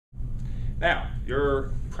Now, your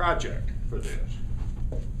project for this.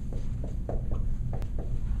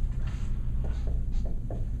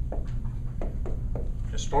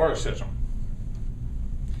 Historicism.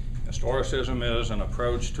 Historicism is an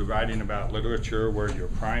approach to writing about literature where your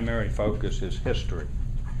primary focus is history.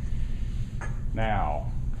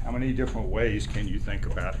 Now, how many different ways can you think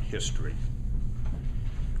about history?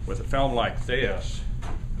 With a film like this,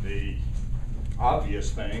 the obvious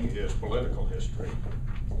thing is political history.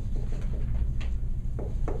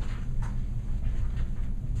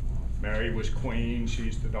 Mary was queen,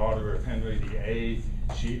 she's the daughter of Henry VIII,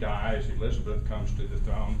 she dies, Elizabeth comes to the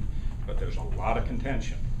throne, but there's a lot of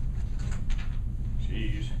contention.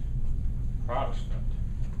 She's Protestant.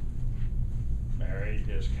 Mary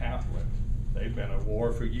is Catholic. They've been at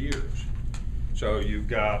war for years. So you've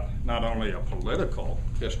got not only a political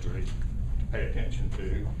history to pay attention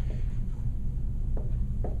to,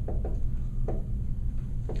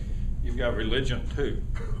 you've got religion too.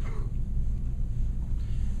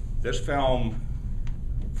 This film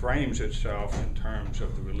frames itself in terms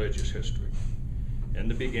of the religious history. In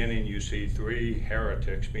the beginning, you see 3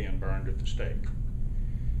 heretics being burned at the stake.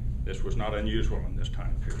 This was not unusual in this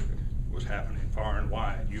time period. It was happening far and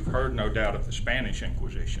wide. You've heard, no doubt, of the Spanish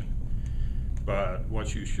Inquisition, but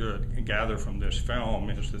what you should gather from this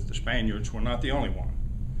film is that the Spaniards were not the only one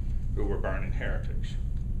who were burning heretics.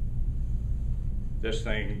 This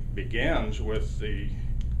thing begins with the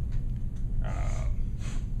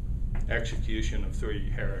execution of 3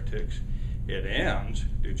 heretics. It ends,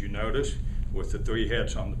 did you notice, with the 3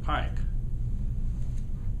 heads on the pike.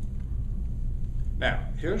 Now,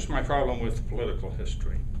 here's my problem with political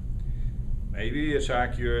history. Maybe it's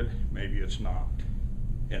accurate, maybe it's not.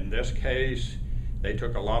 In this case, they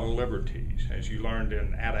took a lot of liberties. As you learned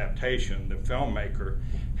in adaptation, the filmmaker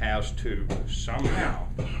has to somehow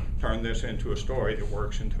turn this into a story that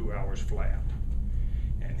works in 2 hours flat.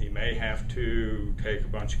 And he may have to take a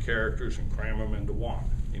bunch of characters and cram them into one.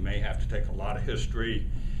 He may have to take a lot of history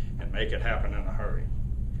and make it happen in a hurry.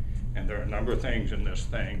 And there are a number of things in this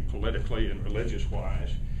thing, politically and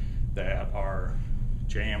religious-wise, that are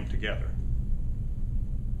jammed together.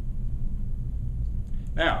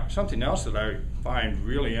 Now, something else that I find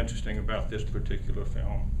really interesting about this particular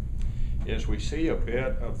film is we see a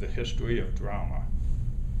bit of the history of drama.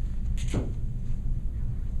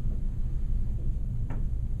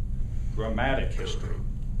 Dramatic history.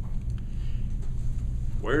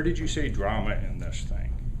 Where did you see drama in this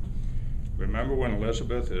thing? Remember when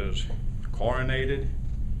Elizabeth is coronated?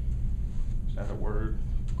 Is that a word?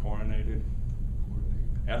 Coronated?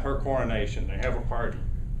 At her coronation, they have a party.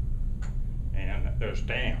 And there's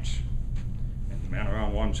dance. And the men are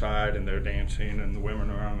on one side and they're dancing, and the women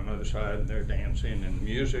are on another side and they're dancing, and the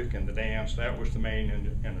music and the dance, that was the main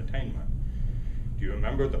entertainment. Do you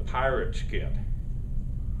remember the pirate skit?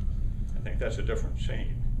 I think that's a different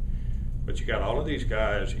scene. But you got all of these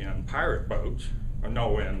guys in pirate boats, or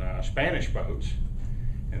no, in Spanish boats,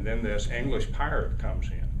 and then this English pirate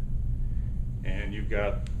comes in. And you've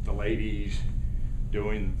got the ladies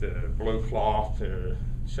doing the blue cloth to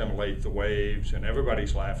simulate the waves, and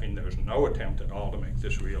everybody's laughing. There's no attempt at all to make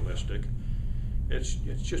this realistic. It's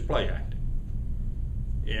just play acting.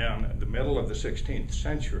 In the middle of the 16th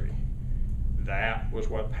century, that was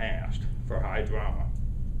what passed for high drama.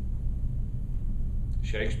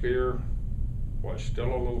 Shakespeare was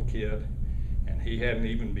still a little kid, and he hadn't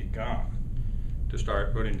even begun to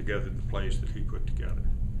start putting together the plays that he put together.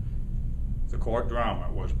 The court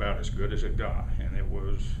drama was about as good as it got, and it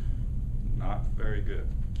was not very good.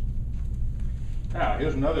 Now,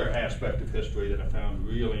 here's another aspect of history that I found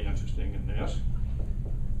really interesting in this.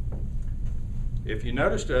 If you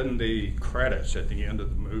noticed in the credits at the end of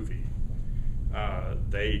the movie,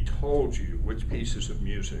 they told you which pieces of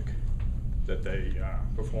music that they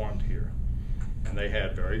performed here. And they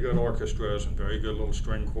had very good orchestras and very good little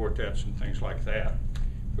string quartets and things like that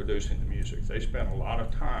producing the music. They spent a lot of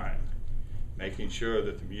time making sure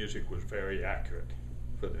that the music was very accurate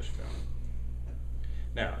for this film.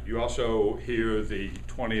 Now, you also hear the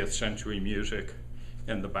 20th century music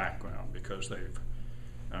in the background because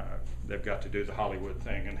they've got to do the Hollywood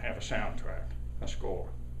thing and have a soundtrack, a score.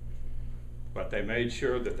 But they made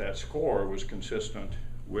sure that that score was consistent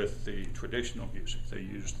with the traditional music. They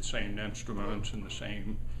used the same instruments and the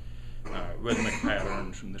same rhythmic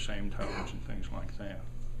patterns and the same tones and things like that.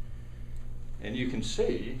 And you can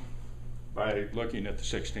see, by looking at the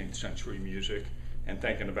 16th century music and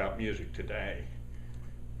thinking about music today,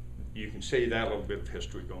 you can see that little bit of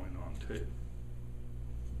history going on too.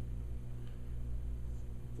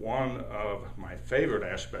 One of my favorite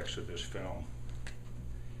aspects of this film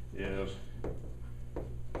is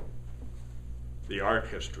the art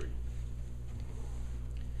history.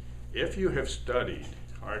 If you have studied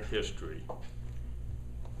art history,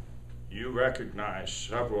 you recognize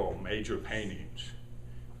several major paintings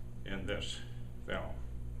in this film.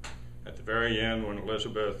 At the very end, when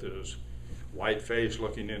Elizabeth is white-faced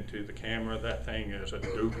looking into the camera, that thing is a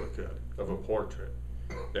duplicate of a portrait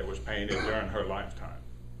that was painted during her lifetime.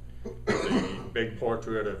 The big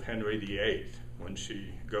portrait of Henry VIII, when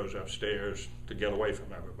she goes upstairs to get away from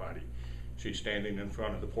everybody, she's standing in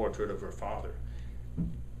front of the portrait of her father.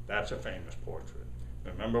 That's a famous portrait.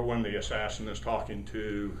 Remember when the assassin is talking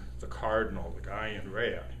to the cardinal, the guy in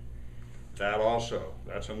red?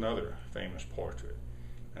 That's another famous portrait.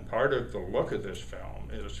 And part of the look of this film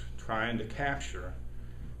is trying to capture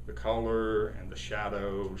the color and the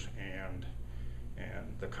shadows and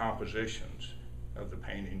the compositions of the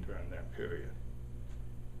painting during that period.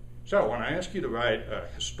 So when I ask you to write a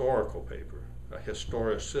historical paper, a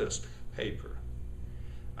historicist paper,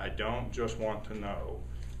 I don't just want to know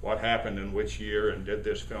what happened in which year and did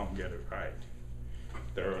this film get it right.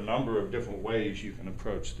 There are a number of different ways you can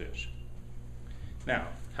approach this. Now,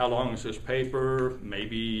 how long is this paper?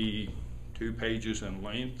 Maybe 2 pages in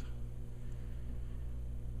length.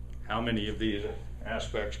 How many of these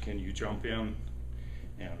aspects can you jump in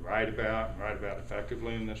and write about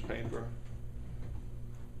effectively in this paper?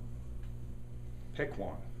 Pick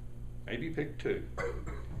one, maybe pick 2.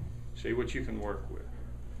 See what you can work with.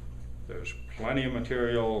 There's plenty of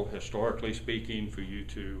material, historically speaking, for you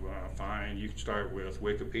to find. You can start with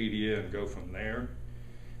Wikipedia and go from there.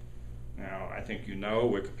 Now, I think you know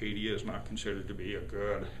Wikipedia is not considered to be a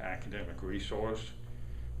good academic resource,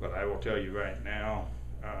 but I will tell you right now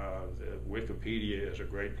that Wikipedia is a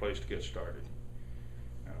great place to get started.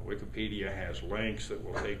 Wikipedia has links that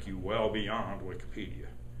will take you well beyond Wikipedia,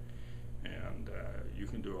 and you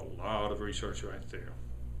can do a lot of research right there.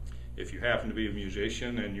 If you happen to be a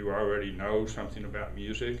musician and you already know something about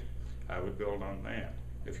music, I would build on that.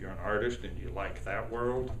 If you're an artist and you like that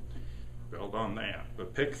world, build on that.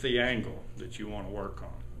 But pick the angle that you want to work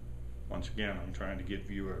on. Once again, I'm trying to give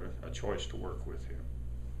you a choice to work with here.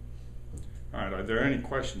 All right, are there any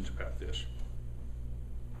questions about this?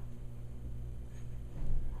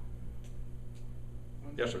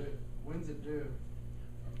 Yes, sir. When's it due?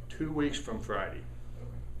 2 weeks from Friday.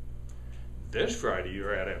 This Friday,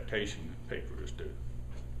 your adaptation paper is due.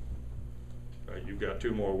 You've got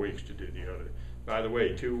 2 more weeks to do the other. By the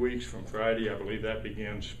way, 2 weeks from Friday, I believe that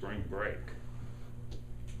begins spring break.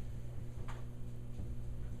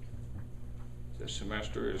 This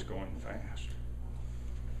semester is going fast.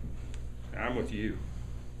 I'm with you.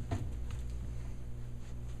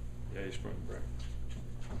 Yay, spring break.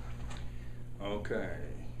 Okay.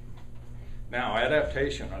 Now,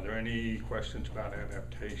 adaptation. Are there any questions about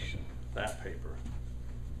adaptation? That paper.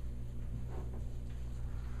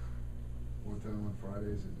 What time on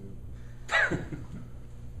Fridays is it due?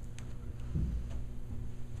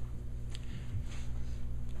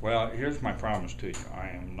 Well, here's my promise to you. I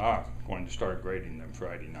am not going to start grading them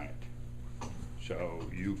Friday night. So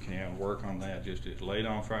you can work on that just as late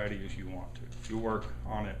on Friday as you want to. If you work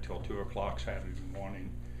on it till 2 o'clock Saturday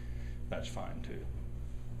morning, that's fine too.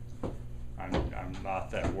 I'm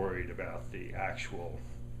not that worried about the actual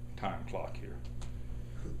time clock here.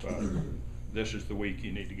 But this is the week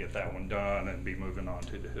you need to get that one done and be moving on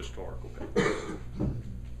to the historical paper.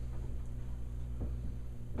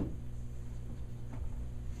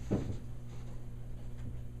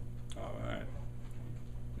 All right.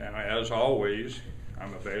 Now, as always,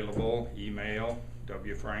 I'm available. Email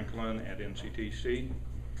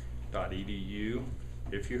wfranklin@nctc.edu.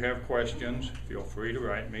 If you have questions, feel free to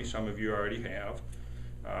write me. Some of you already have.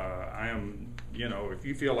 If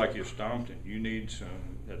you feel like you're stumped and you need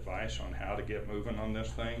some advice on how to get moving on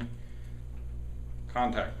this thing,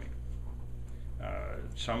 contact me.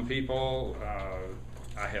 Some people,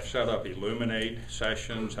 I have set up Illuminate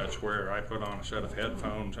sessions. That's where I put on a set of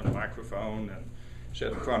headphones and a microphone and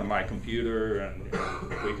sit in front of my computer and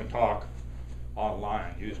we can talk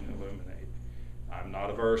online using Illuminate. I'm not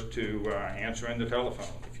averse to answering the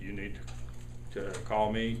telephone. If you need to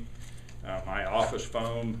call me, my office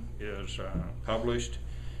phone is published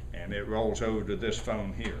and it rolls over to this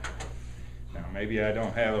phone here. Now maybe I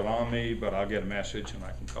don't have it on me, but I'll get a message and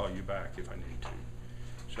I can call you back if I need to.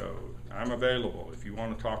 So I'm available. If you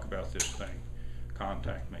want to talk about this thing,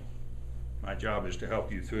 contact me. My job is to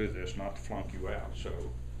help you through this, not to flunk you out.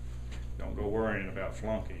 So don't go worrying about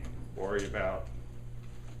flunking. Worry about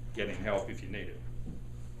getting help if you need it.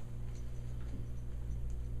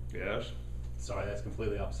 Yes? Sorry, that's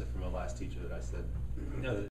completely opposite from the last teacher that I said.